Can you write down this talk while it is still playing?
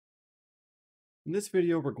In this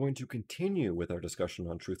video, we're going to continue with our discussion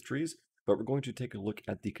on truth trees, but we're going to take a look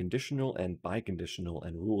at the conditional and biconditional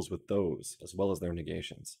and rules with those, as well as their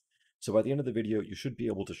negations. So by the end of the video, you should be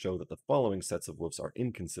able to show that the following sets of woofs are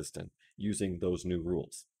inconsistent using those new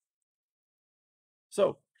rules.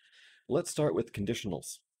 So let's start with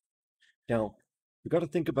conditionals. Now, we've got to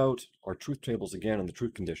think about our truth tables again and the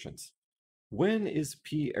truth conditions. When is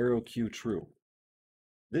P arrow Q true?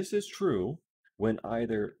 This is true when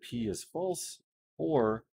either P is false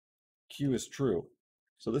or Q is true.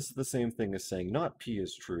 So this is the same thing as saying not P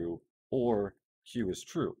is true or Q is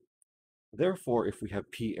true. Therefore, if we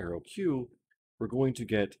have P arrow Q, we're going to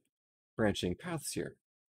get branching paths here.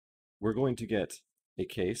 We're going to get a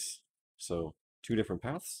case, so two different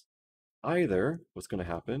paths. Either what's going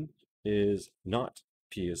to happen is not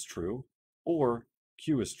P is true or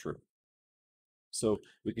Q is true. So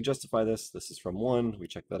we can justify this. This is from 1, we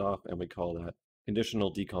check that off, and we call that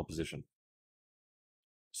conditional decomposition.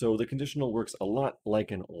 So the conditional works a lot like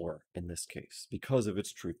an OR in this case because of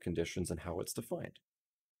its truth conditions and how it's defined.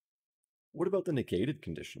 What about the negated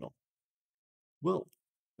conditional? Well,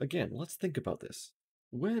 again, let's think about this.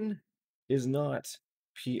 When is not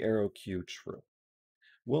P arrow Q true?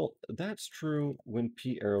 Well, that's true when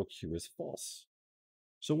P arrow Q is false.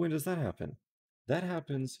 So when does that happen? That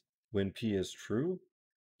happens when P is true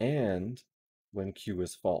and when Q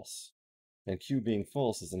is false. And Q being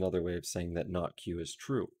false is another way of saying that not Q is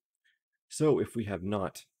true. So if we have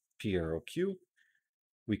not P arrow Q,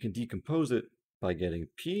 we can decompose it by getting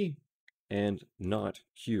P and not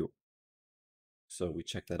Q. So we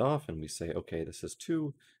check that off and we say, okay, this is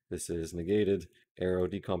 2, this is negated arrow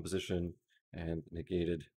decomposition, and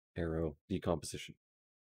negated arrow decomposition.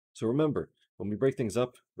 So remember, when we break things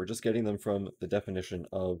up, we're just getting them from the definition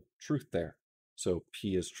of truth there. So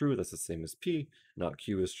P is true, that's the same as P. Not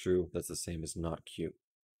Q is true, that's the same as not Q.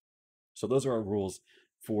 So those are our rules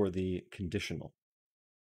for the conditional.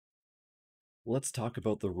 Let's talk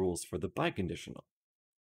about the rules for the biconditional.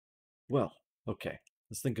 Well, okay,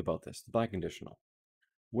 let's think about this. The biconditional.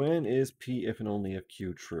 When is P if and only if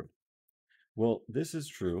Q true? Well, this is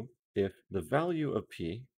true if the value of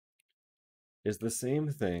P is the same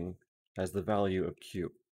thing as the value of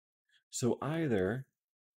Q. So either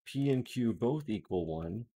P and Q both equal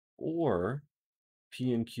 1, or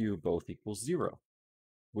P and Q both equal 0,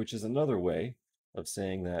 which is another way of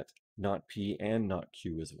saying that not P and not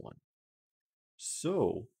Q is 1.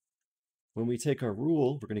 So when we take our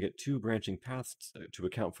rule, we're going to get 2 branching paths to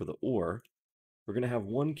account for the OR. We're going to have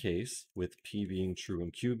one case with P being true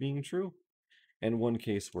and Q being true, and one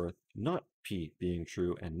case with not P being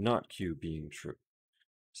true and not Q being true.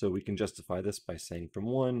 So we can justify this by saying from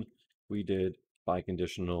 1, we did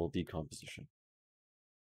biconditional decomposition.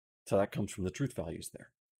 So that comes from the truth values there.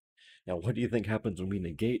 Now, what do you think happens when we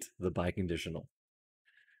negate the biconditional?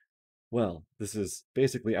 Well, this is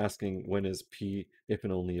basically asking when is P if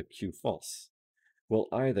and only if Q false. Well,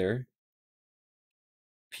 either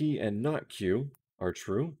P and not Q are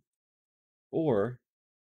true, or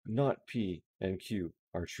not P and Q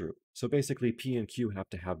are true. So basically, P and Q have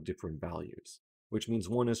to have different values, which means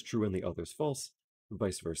one is true and the other is false, and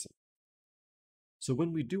vice versa. So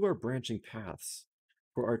when we do our branching paths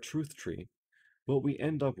for our truth tree, what we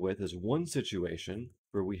end up with is one situation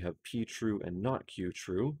where we have P true and not Q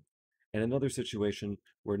true, and another situation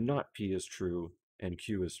where not P is true and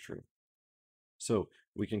Q is true. So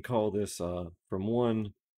we can call this from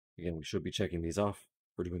 1, again, we should be checking these off.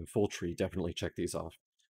 If we're doing a full tree, definitely check these off.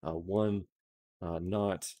 1,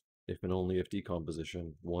 not if and only if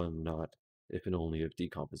decomposition, 1, not if and only if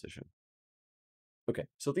decomposition. Okay,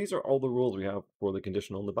 so these are all the rules we have for the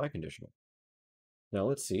conditional and the biconditional. Now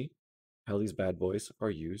let's see how these bad boys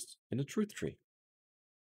are used in a truth tree.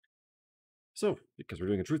 So, because we're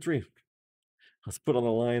doing a truth tree, let's put on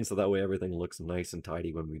a line so that way everything looks nice and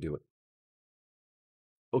tidy when we do it.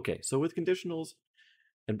 Okay, so with conditionals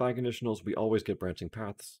and biconditionals, we always get branching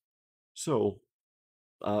paths. So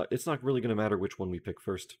it's not really going to matter which one we pick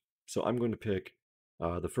first. So I'm going to pick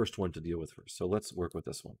the first one to deal with first. So let's work with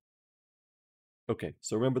this one. Okay,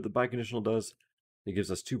 so remember the biconditional does, it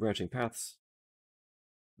gives us 2 branching paths.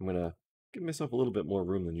 I'm going to give myself a little bit more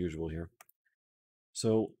room than usual here.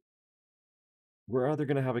 So we're either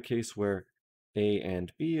going to have a case where A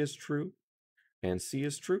and B is true and C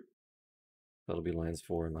is true. That'll be lines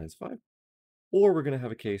 4 and lines 5. Or we're going to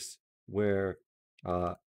have a case where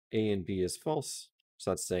A and B is false.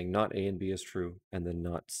 So that's saying not A and B is true, and then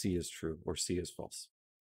not C is true, or C is false.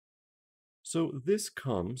 So this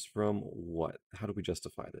comes from what? How do we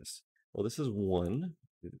justify this? Well, this is 1.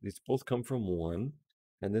 These both come from 1,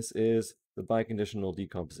 and this is the biconditional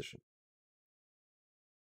decomposition.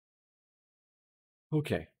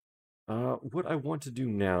 Okay, what I want to do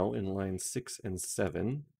now in lines 6 and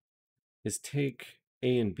 7 is take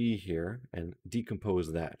A and B here and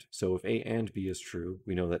decompose that. So if A and B is true,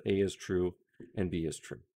 we know that A is true and B is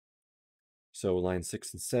true. So line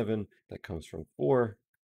 6 and 7, that comes from 4,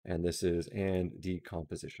 and this is and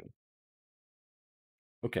decomposition.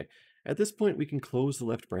 Okay, at this point we can close the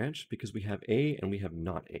left branch because we have A and we have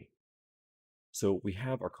not A. So we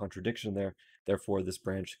have our contradiction there, therefore this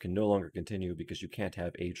branch can no longer continue because you can't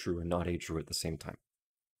have A true and not A true at the same time.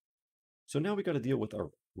 So now we got to deal with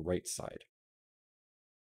our right side.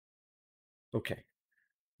 Okay,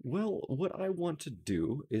 well, what I want to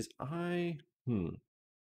do is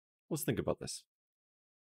let's think about this.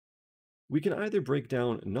 We can either break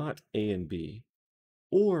down not A and B,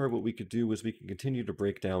 or what we could do is we can continue to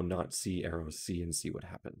break down not C arrow C and see what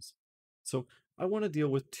happens. So I want to deal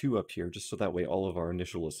with 2 up here, just so that way all of our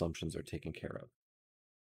initial assumptions are taken care of.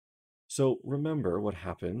 So remember what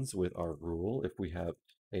happens with our rule if we have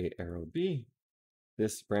A arrow B.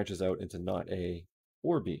 This branches out into not A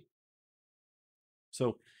or B.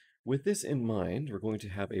 So with this in mind, we're going to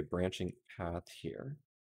have a branching path here.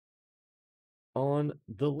 On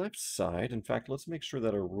the left side, in fact, let's make sure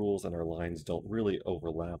that our rules and our lines don't really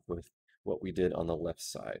overlap with what we did on the left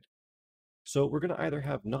side. So we're going to either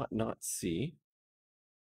have not C,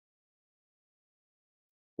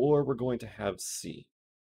 or we're going to have C.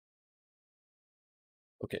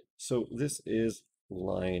 Okay, so this is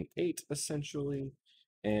line 8, essentially,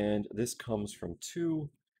 and this comes from 2,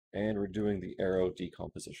 and we're doing the arrow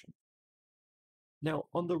decomposition. Now,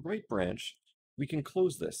 on the right branch, we can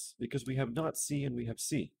close this, because we have not C and we have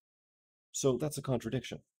C. So that's a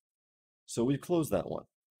contradiction. So we close that one.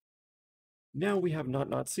 Now we have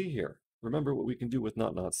not C here. Remember what we can do with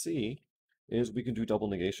not C is we can do double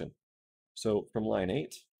negation. So from line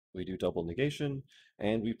 8, we do double negation,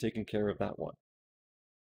 and we've taken care of that one.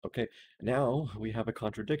 Okay, now we have a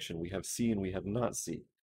contradiction. We have C and we have not C.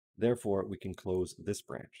 Therefore, we can close this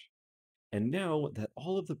branch. And now that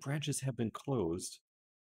all of the branches have been closed,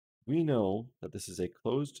 we know that this is a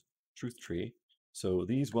closed truth tree. So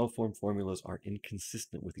these well-formed formulas are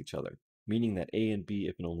inconsistent with each other, meaning that A and B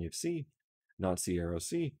if and only if C, not C arrow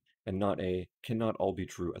C, and not A cannot all be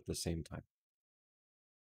true at the same time.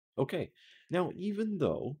 Okay, now even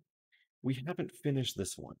though we haven't finished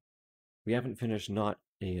this one, we haven't finished not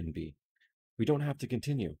A and B, we don't have to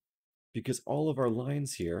continue because all of our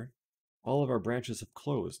lines here, all of our branches have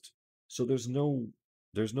closed. So there's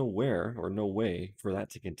nowhere or no way for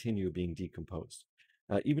that to continue being decomposed.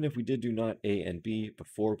 Even if we did do not A and B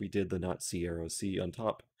before we did the not C arrow C on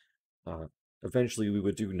top, eventually we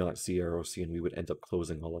would do not C arrow C and we would end up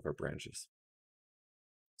closing all of our branches.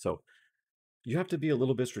 So you have to be a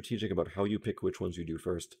little bit strategic about how you pick which ones you do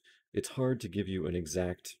first. It's hard to give you an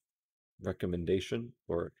exact recommendation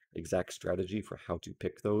or exact strategy for how to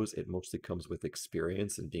pick those. It mostly comes with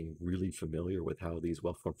experience and being really familiar with how these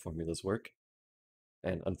well-formed formulas work.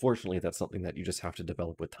 And unfortunately, that's something that you just have to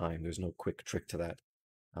develop with time. There's no quick trick to that.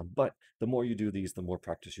 But the more you do these, the more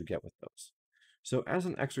practice you get with those. So as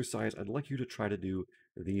an exercise, I'd like you to try to do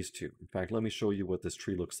these 2. In fact, let me show you what this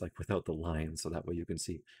tree looks like without the lines, so that way you can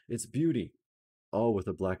see its beauty, all with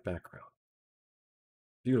a black background.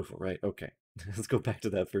 Beautiful, right? Okay, let's go back to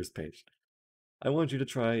that first page. I want you to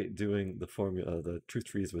try doing the truth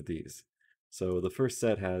trees with these. So the first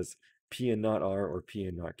set has P and not R or P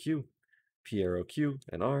and not Q, P arrow Q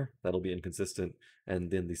and R, that'll be inconsistent. And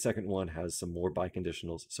then the second one has some more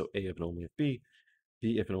biconditionals, so A if and only if B,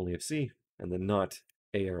 B if and only if C, and then not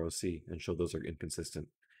A arrow C, and show those are inconsistent.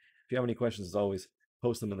 If you have any questions, as always,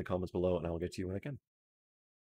 post them in the comments below and I'll get to you when I can.